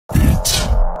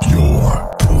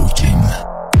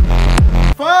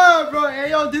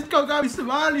bro. This girl got me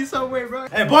smiling somewhere, bro.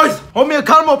 Hey, boys, hold me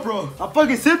accountable, bro. I'm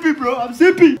fucking simpy, bro. I'm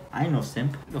simpy. I ain't no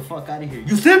simp. Get the fuck out of here.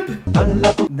 You simp?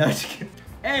 No, just kidding.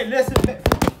 Hey, listen, man.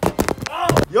 Oh.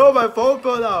 Yo, my phone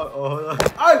fell out. Oh,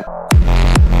 hold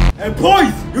on. Hey,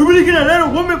 boys, you really gonna let a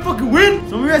woman fucking win?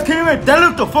 Some of you guys can't even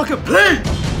deadlift the fucking plate.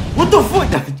 What the fuck?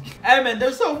 Hey, man,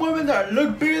 there's some women that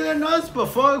look bigger than us, but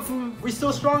fuck, we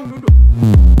still strong, dude.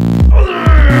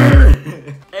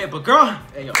 Hey, but girl,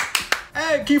 hey, yo.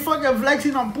 Hey, keep fucking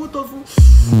flexing on puto, fool.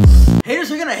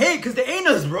 Haters are gonna hate because they ain't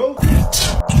us, bro.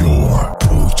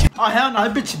 Oh, hell no,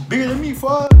 that bitch is bigger than me,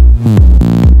 fuck.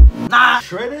 Nah,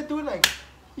 shredded, dude, like,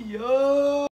 yo.